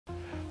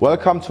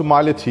Welcome to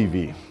MEYLE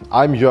TV.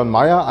 I'm Jörn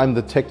Meyer, I'm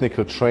the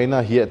technical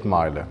trainer here at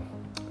MEYLE.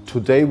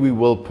 Today we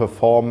will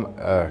perform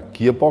a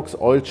gearbox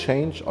oil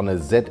change on a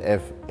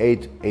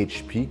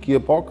ZF8HP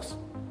gearbox.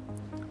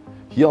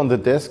 Here on the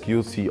desk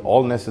you see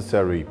all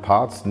necessary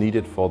parts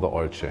needed for the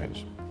oil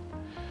change.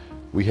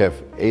 We have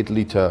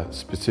 8-liter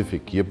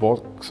specific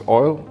gearbox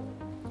oil,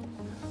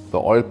 the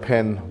oil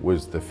pan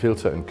with the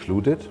filter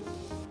included.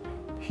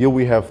 Here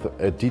we have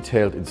a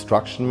detailed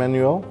instruction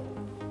manual.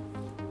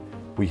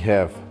 We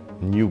have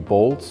new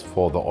bolts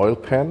for the oil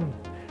pan,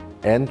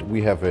 and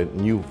we have a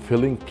new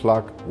filling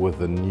plug with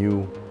a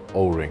new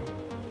O-ring.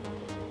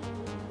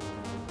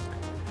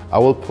 I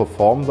will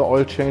perform the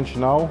oil change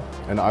now,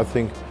 and I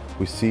think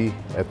we see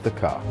at the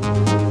car.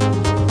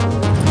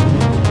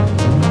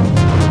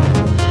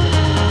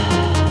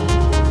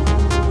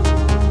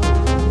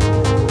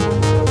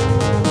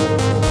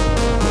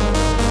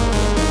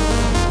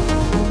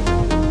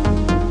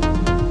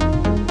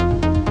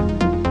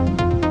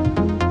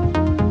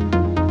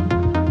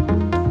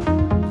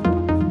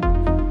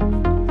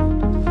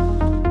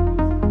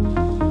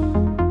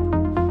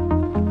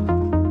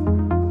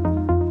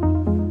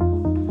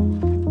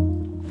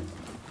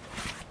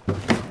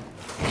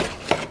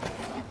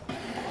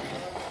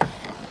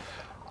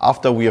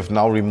 After we have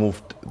now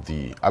removed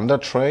the under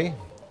tray,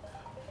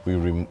 we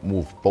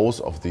remove both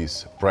of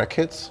these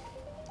brackets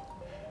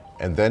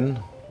and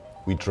then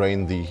we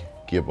drain the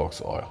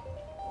gearbox oil.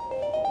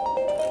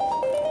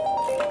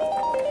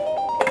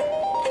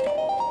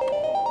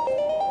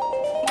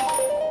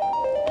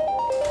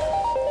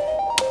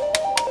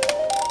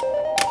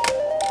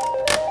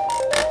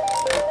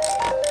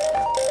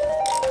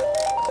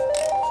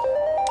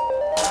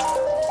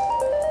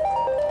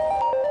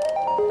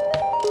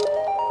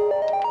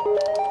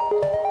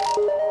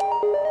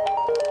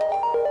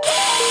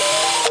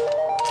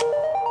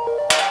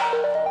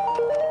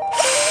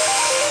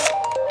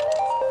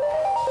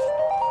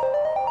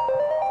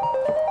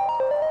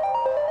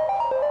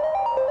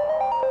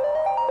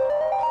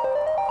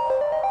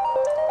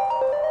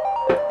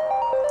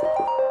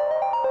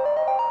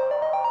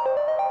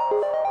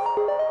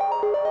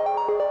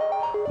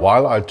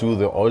 While I do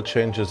the oil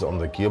changes on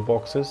the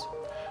gearboxes,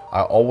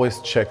 I always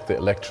check the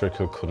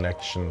electrical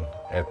connection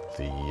at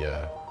the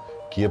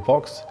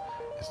gearbox.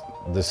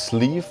 The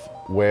sleeve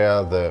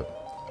where the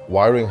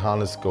wiring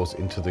harness goes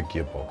into the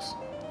gearbox.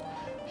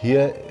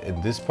 Here,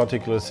 in this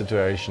particular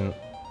situation,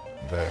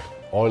 the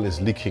oil is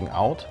leaking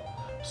out,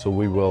 so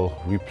we will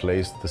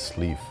replace the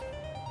sleeve.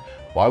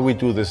 Why we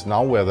do this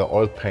now where the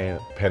oil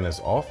pan is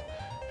off?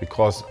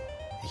 Because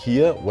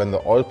here, when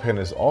the oil pan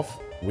is off,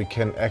 we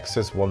can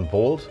access one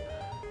bolt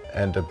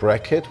and a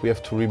bracket we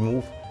have to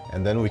remove,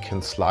 and then we can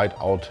slide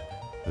out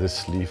this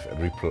sleeve and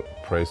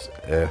replace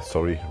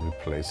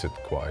it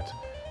quite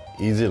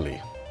easily.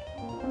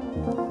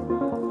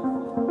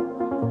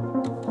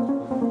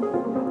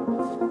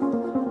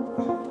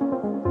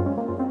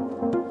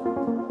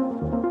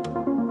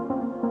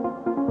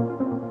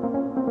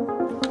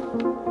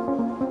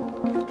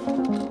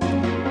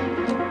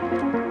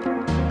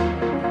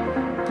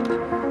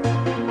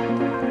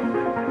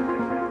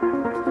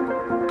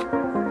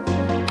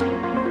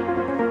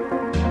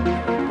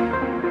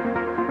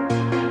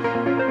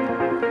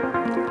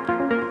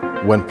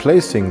 When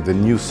placing the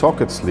new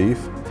socket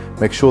sleeve,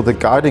 make sure the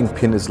guiding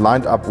pin is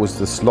lined up with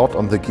the slot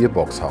on the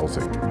gearbox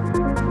housing.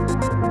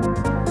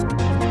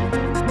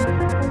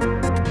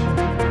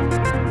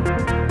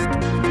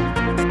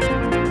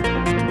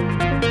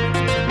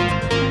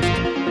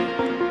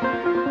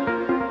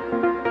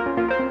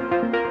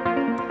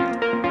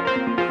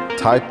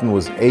 Tighten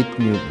with 8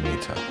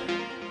 Nm.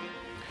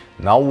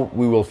 Now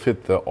we will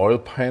fit the oil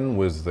pan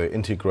with the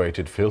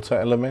integrated filter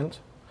element,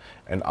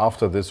 and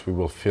after this we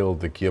will fill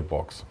the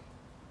gearbox.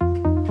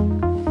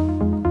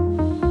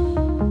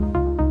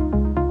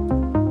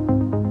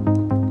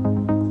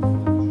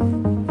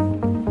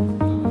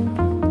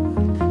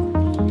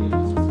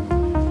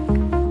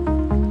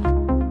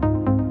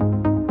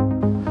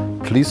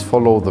 Please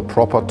follow the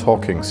proper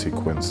torquing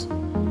sequence.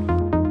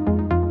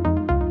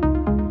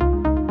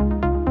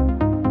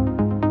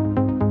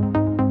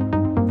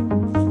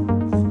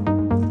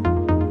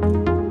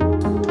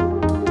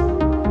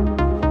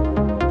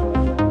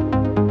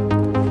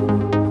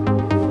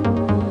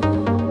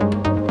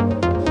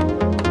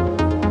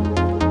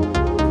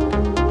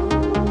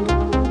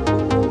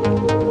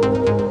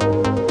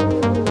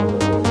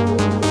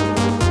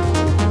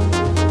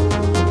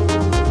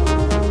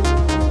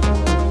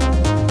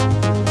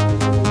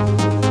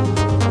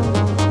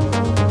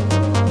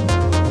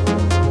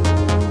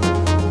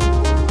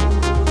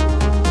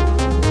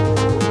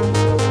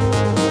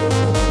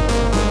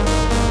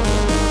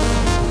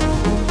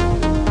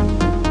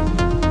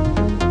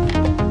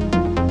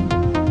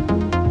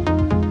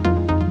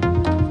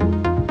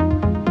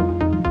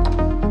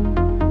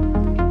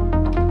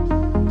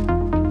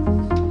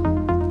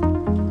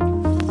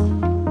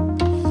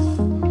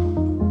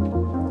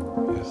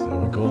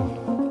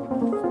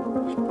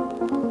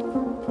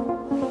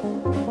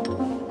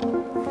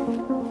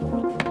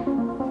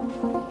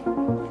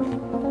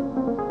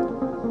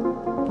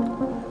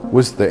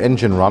 With the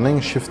engine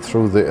running, shift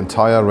through the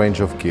entire range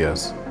of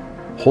gears.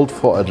 Hold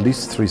for at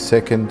least 3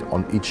 seconds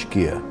on each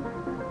gear.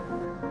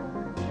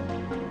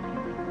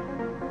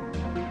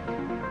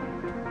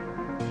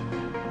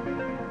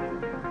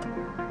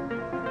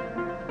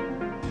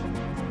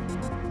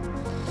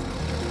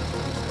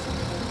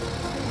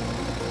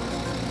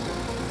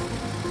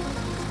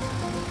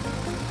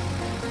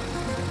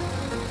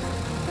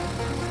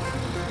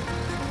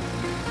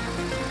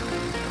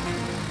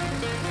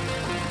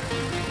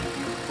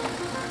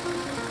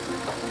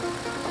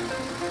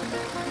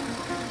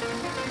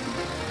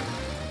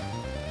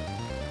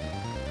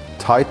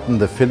 Tighten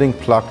the filling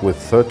plug with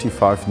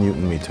 35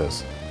 Newton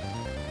meters.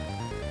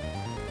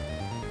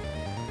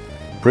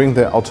 Bring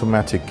the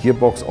automatic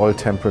gearbox oil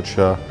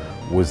temperature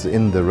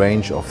within the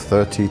range of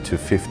 30 to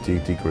 50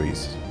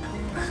 degrees.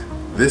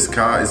 This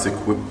car is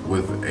equipped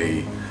with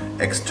an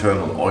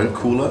external oil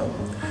cooler.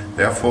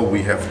 Therefore,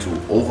 we have to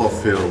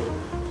overfill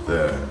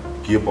the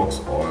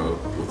gearbox oil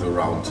with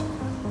around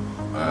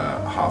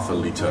half a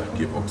liter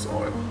gearbox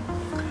oil.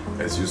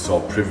 As you saw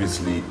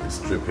previously, it's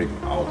dripping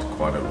out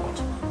quite a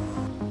lot.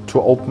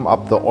 To open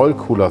up the oil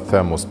cooler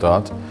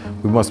thermostat,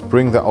 we must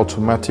bring the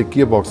automatic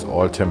gearbox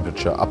oil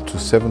temperature up to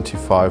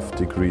 75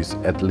 degrees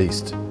at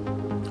least.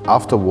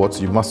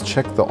 Afterwards, you must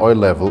check the oil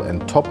level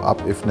and top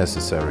up if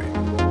necessary.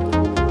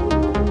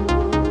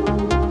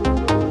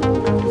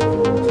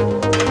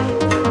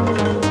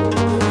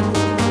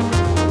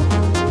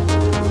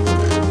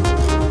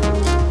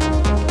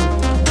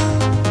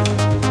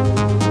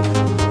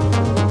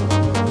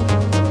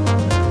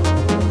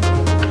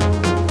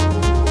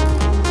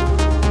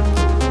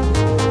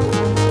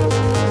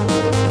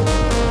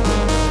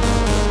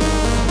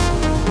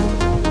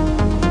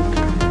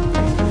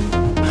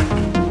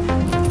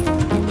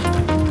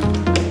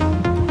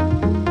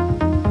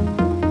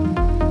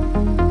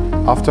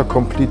 After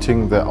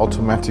completing the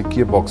automatic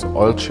gearbox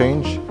oil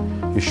change,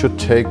 you should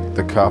take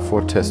the car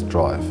for a test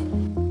drive.